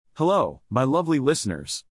Hello, my lovely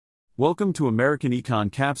listeners. Welcome to American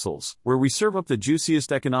Econ Capsules, where we serve up the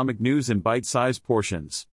juiciest economic news in bite-sized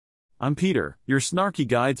portions. I'm Peter, your snarky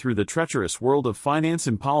guide through the treacherous world of finance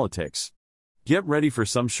and politics. Get ready for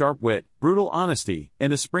some sharp wit, brutal honesty,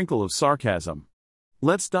 and a sprinkle of sarcasm.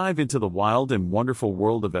 Let's dive into the wild and wonderful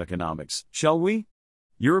world of economics, shall we?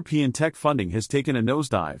 European tech funding has taken a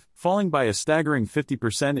nosedive, falling by a staggering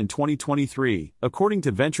 50% in 2023, according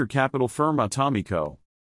to venture capital firm Atomico.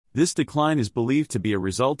 This decline is believed to be a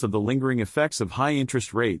result of the lingering effects of high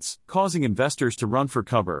interest rates, causing investors to run for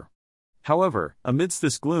cover. However, amidst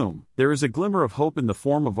this gloom, there is a glimmer of hope in the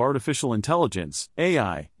form of artificial intelligence,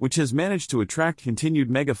 AI, which has managed to attract continued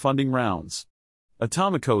mega funding rounds.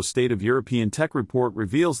 Atomico's State of European Tech report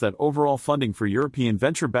reveals that overall funding for European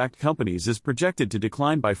venture-backed companies is projected to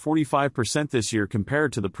decline by 45% this year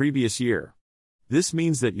compared to the previous year. This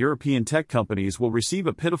means that European tech companies will receive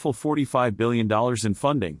a pitiful $45 billion in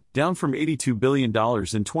funding, down from $82 billion in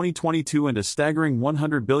 2022 and a staggering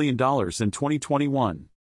 $100 billion in 2021.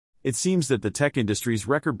 It seems that the tech industry's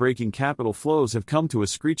record-breaking capital flows have come to a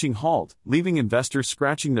screeching halt, leaving investors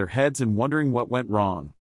scratching their heads and wondering what went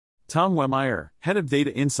wrong. Tom Wehmeier, head of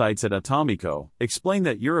data insights at Atomico, explained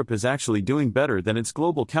that Europe is actually doing better than its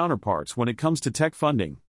global counterparts when it comes to tech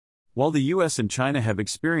funding. While the US and China have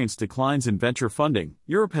experienced declines in venture funding,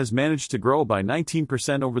 Europe has managed to grow by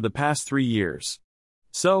 19% over the past 3 years.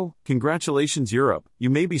 So, congratulations Europe, you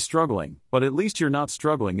may be struggling, but at least you're not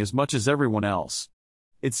struggling as much as everyone else.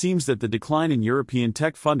 It seems that the decline in European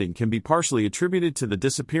tech funding can be partially attributed to the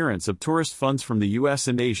disappearance of tourist funds from the US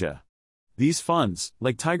and Asia. These funds,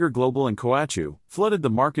 like Tiger Global and Coatue, flooded the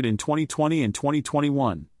market in 2020 and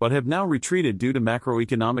 2021, but have now retreated due to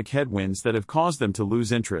macroeconomic headwinds that have caused them to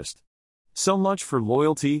lose interest. So much for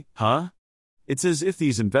loyalty, huh? It's as if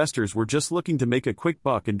these investors were just looking to make a quick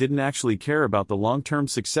buck and didn't actually care about the long-term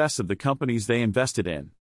success of the companies they invested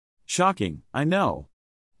in. Shocking, I know.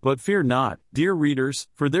 But fear not, dear readers,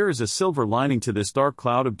 for there is a silver lining to this dark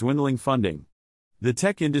cloud of dwindling funding. The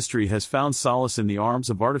tech industry has found solace in the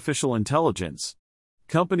arms of artificial intelligence.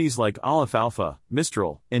 Companies like Aleph Alpha,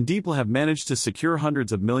 Mistral, and DeepL have managed to secure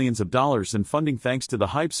hundreds of millions of dollars in funding thanks to the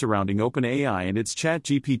hype surrounding OpenAI and its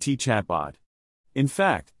ChatGPT chatbot. In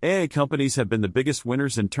fact, AI companies have been the biggest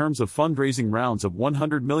winners in terms of fundraising rounds of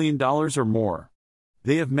 $100 million or more.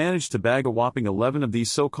 They have managed to bag a whopping 11 of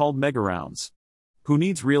these so-called megarounds. Who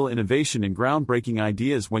needs real innovation and groundbreaking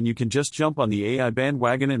ideas when you can just jump on the AI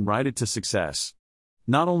bandwagon and ride it to success?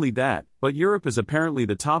 Not only that, but Europe is apparently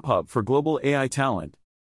the top hub for global AI talent.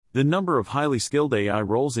 The number of highly skilled AI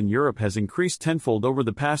roles in Europe has increased tenfold over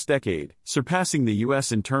the past decade, surpassing the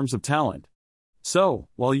US in terms of talent. So,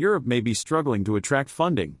 while Europe may be struggling to attract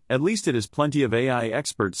funding, at least it has plenty of AI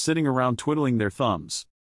experts sitting around twiddling their thumbs.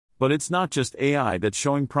 But it's not just AI that's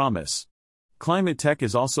showing promise. Climate tech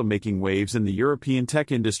is also making waves in the European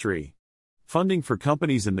tech industry. Funding for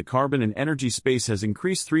companies in the carbon and energy space has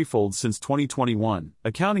increased threefold since 2021,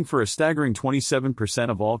 accounting for a staggering 27%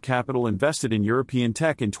 of all capital invested in European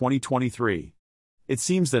tech in 2023. It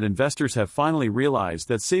seems that investors have finally realized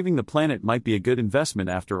that saving the planet might be a good investment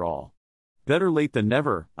after all. Better late than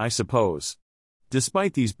never, I suppose.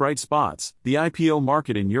 Despite these bright spots, the IPO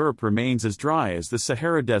market in Europe remains as dry as the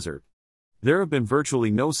Sahara Desert. There have been virtually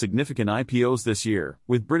no significant IPOs this year,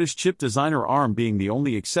 with British chip designer ARM being the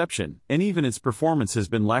only exception, and even its performance has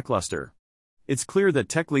been lackluster. It's clear that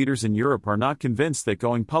tech leaders in Europe are not convinced that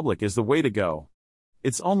going public is the way to go.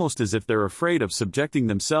 It's almost as if they're afraid of subjecting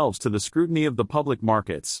themselves to the scrutiny of the public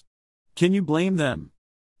markets. Can you blame them?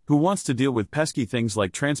 Who wants to deal with pesky things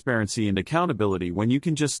like transparency and accountability when you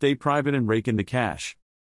can just stay private and rake in the cash?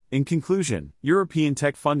 In conclusion, European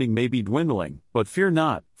tech funding may be dwindling, but fear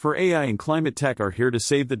not, for AI and climate tech are here to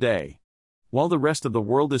save the day. While the rest of the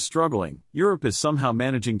world is struggling, Europe is somehow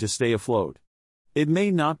managing to stay afloat. It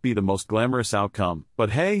may not be the most glamorous outcome, but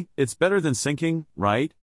hey, it's better than sinking,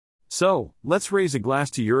 right? So, let's raise a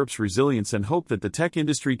glass to Europe's resilience and hope that the tech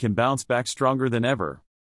industry can bounce back stronger than ever.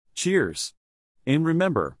 Cheers! And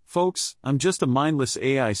remember, folks, I'm just a mindless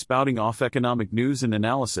AI spouting off economic news and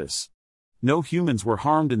analysis. No humans were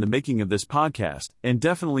harmed in the making of this podcast, and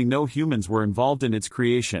definitely no humans were involved in its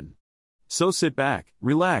creation. So sit back,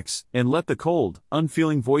 relax, and let the cold,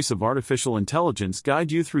 unfeeling voice of artificial intelligence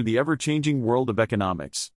guide you through the ever-changing world of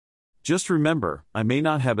economics. Just remember, I may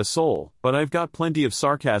not have a soul, but I've got plenty of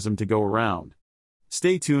sarcasm to go around.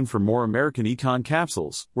 Stay tuned for more American Econ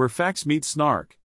Capsules, where facts meet snark.